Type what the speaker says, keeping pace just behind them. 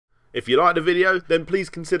If you like the video, then please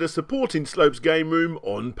consider supporting Slope's Game Room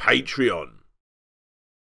on Patreon.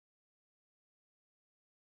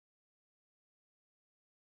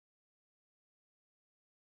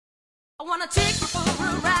 I wanna take you for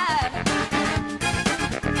a ride.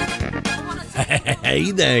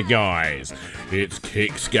 Hey there guys, it's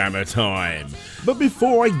Kick Scammer time. But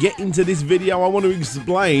before I get into this video, I want to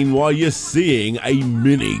explain why you're seeing a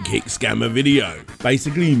mini Kick Scammer video.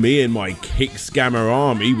 Basically me and my Kick Scammer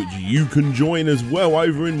army, which you can join as well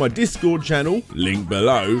over in my Discord channel, link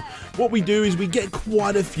below. What we do is we get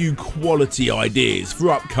quite a few quality ideas for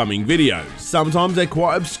upcoming videos. Sometimes they're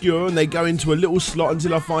quite obscure and they go into a little slot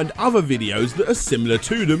until I find other videos that are similar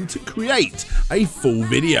to them to create a full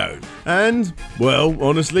video. And, well,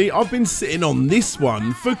 honestly, I've been sitting on this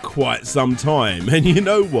one for quite some time, and you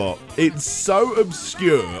know what? It's so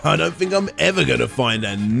obscure, I don't think I'm ever going to find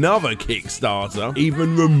another Kickstarter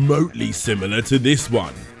even remotely similar to this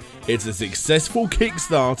one. It's a successful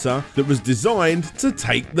Kickstarter that was designed to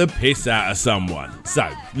take the piss out of someone. So,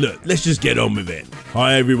 look, let's just get on with it.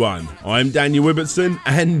 Hi everyone, I'm Daniel Ibbotson,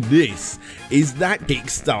 and this is that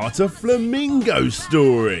Kickstarter Flamingo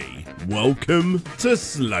story. Welcome to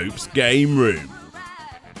Slope's Game Room.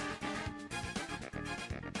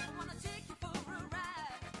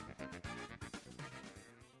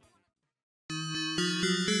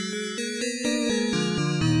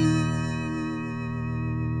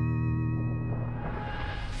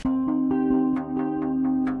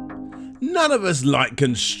 None of us like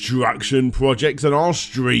construction projects on our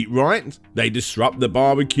street, right? They disrupt the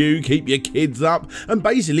barbecue, keep your kids up, and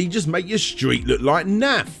basically just make your street look like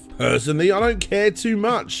naff. Personally, I don't care too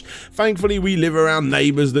much. Thankfully, we live around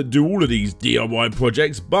neighbours that do all of these DIY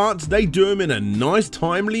projects, but they do them in a nice,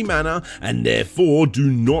 timely manner, and therefore do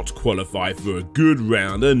not qualify for a good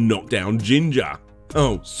round of knockdown ginger.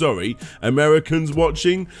 Oh, sorry, Americans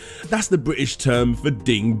watching? That's the British term for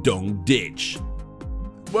ding-dong ditch.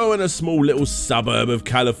 Well, in a small little suburb of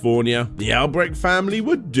California, the Albrecht family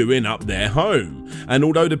were doing up their home. And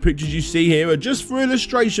although the pictures you see here are just for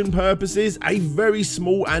illustration purposes, a very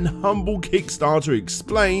small and humble Kickstarter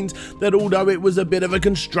explained that although it was a bit of a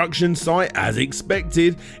construction site as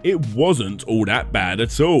expected, it wasn't all that bad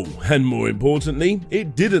at all. And more importantly,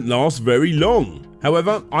 it didn't last very long.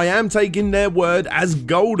 However, I am taking their word as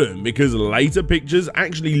golden because later pictures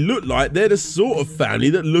actually look like they're the sort of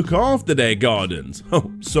family that look after their gardens.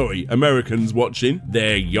 Oh, sorry, Americans watching,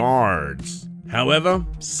 their yards. However,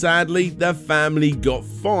 sadly, the family got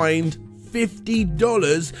fined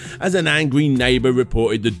 $50 as an angry neighbour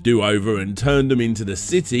reported the do-over and turned them into the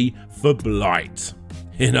city for blight.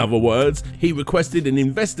 In other words, he requested an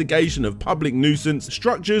investigation of public nuisance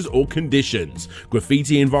structures or conditions,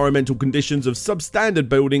 graffiti environmental conditions of substandard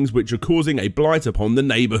buildings which are causing a blight upon the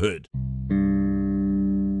neighbourhood.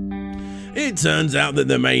 It turns out that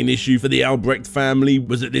the main issue for the Albrecht family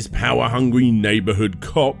was that this power-hungry neighbourhood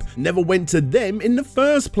cop never went to them in the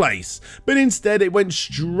first place, but instead it went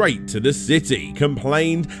straight to the city,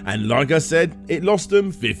 complained, and like I said, it lost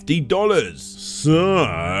them $50.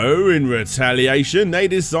 So, in retaliation, they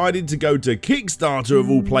decided to go to Kickstarter of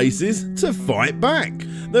all places to fight back.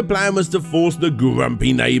 The plan was to force the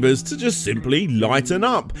grumpy neighbours to just simply lighten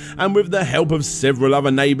up, and with the help of several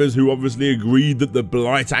other neighbours who obviously agreed that the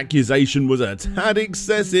blight accusation was a tad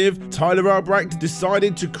excessive, Tyler Albrecht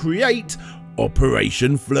decided to create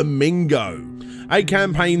Operation Flamingo, a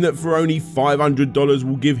campaign that for only $500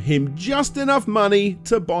 will give him just enough money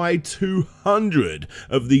to buy 200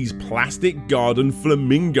 of these plastic garden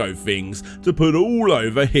flamingo things to put all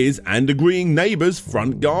over his and agreeing neighbours'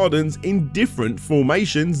 front gardens in different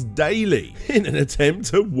formations daily, in an attempt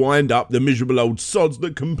to wind up the miserable old sods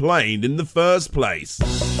that complained in the first place.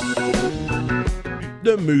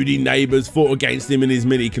 The moody neighbours fought against him in his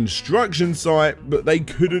mini construction site, but they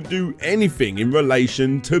couldn't do anything in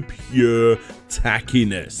relation to pure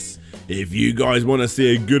tackiness. If you guys want to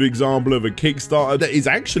see a good example of a Kickstarter that is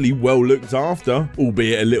actually well looked after,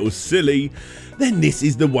 albeit a little silly, then this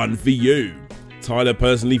is the one for you. Tyler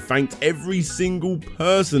personally thanked every single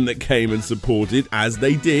person that came and supported as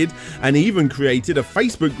they did, and even created a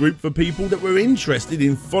Facebook group for people that were interested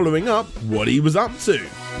in following up what he was up to.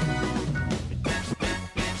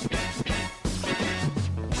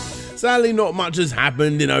 Sadly, not much has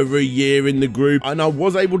happened in over a year in the group, and I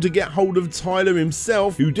was able to get hold of Tyler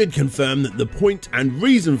himself, who did confirm that the point and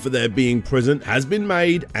reason for their being present has been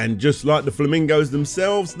made, and just like the flamingos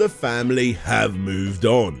themselves, the family have moved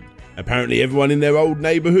on. Apparently everyone in their old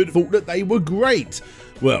neighbourhood thought that they were great.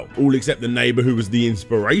 Well, all except the neighbour who was the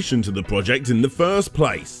inspiration to the project in the first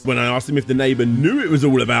place. When I asked him if the neighbour knew it was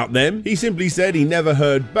all about them, he simply said he never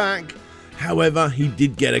heard back. However, he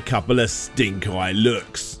did get a couple of stink eye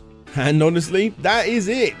looks. And honestly, that is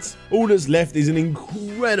it. All that's left is an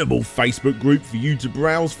incredible Facebook group for you to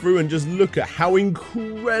browse through and just look at how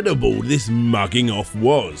incredible this mugging off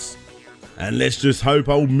was. And let's just hope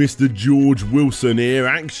old Mr. George Wilson here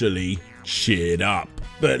actually cheered up.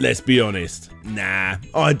 But let's be honest, nah,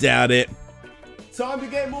 I doubt it. Time to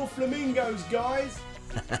get more flamingos, guys.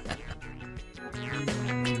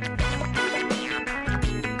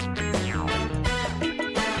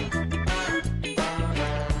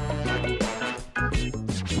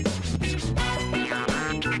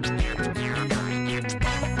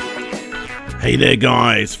 Hey there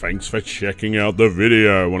guys, thanks for checking out the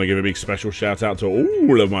video. I want to give a big special shout out to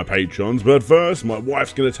all of my patrons, but first my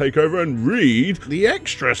wife's going to take over and read the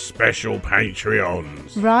extra special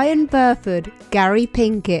Patreons. Ryan Burford, Gary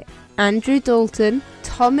Pinkett, Andrew Dalton,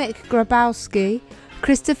 Tomek Grabowski,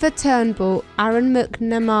 Christopher Turnbull, Aaron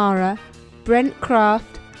McNamara, Brent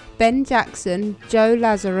Kraft, Ben Jackson, Joe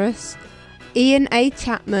Lazarus, Ian A.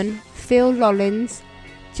 Chapman, Phil Lollins,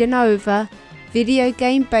 Genova, Video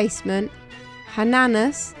Game Basement,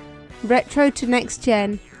 Hananas, Retro to Next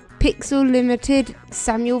Gen, Pixel Limited,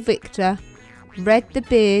 Samuel Victor, Red the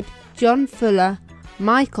Beard, John Fuller,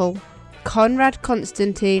 Michael, Conrad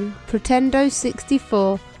Constantine, Pretendo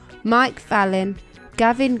 64, Mike Fallon,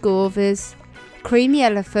 Gavin Gorvers, Creamy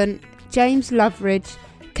Elephant, James Loveridge,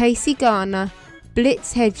 Casey Garner,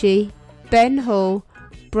 Blitz Hedgie, Ben Hall,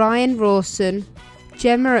 Brian Rawson,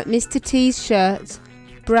 Gemma at Mr. T's Shirts,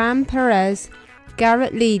 Bram Perez,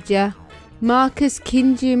 Garrett Legia, Marcus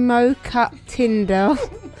Kinjimo Cup Tyndall,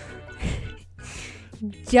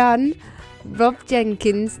 John, Rob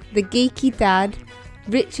Jenkins, The Geeky Dad,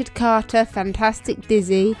 Richard Carter, Fantastic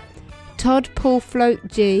Dizzy, Todd Paul Float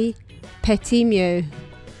G, Petty Mew.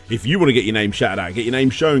 If you want to get your name shouted out, get your name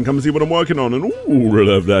shown, come and see what I'm working on and all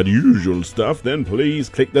of that usual stuff, then please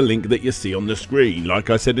click the link that you see on the screen. Like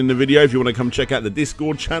I said in the video, if you want to come check out the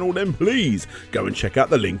Discord channel, then please go and check out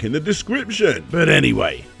the link in the description. But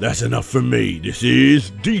anyway, that's enough from me. This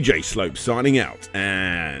is DJ Slope signing out,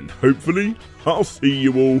 and hopefully I'll see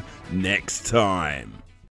you all next time.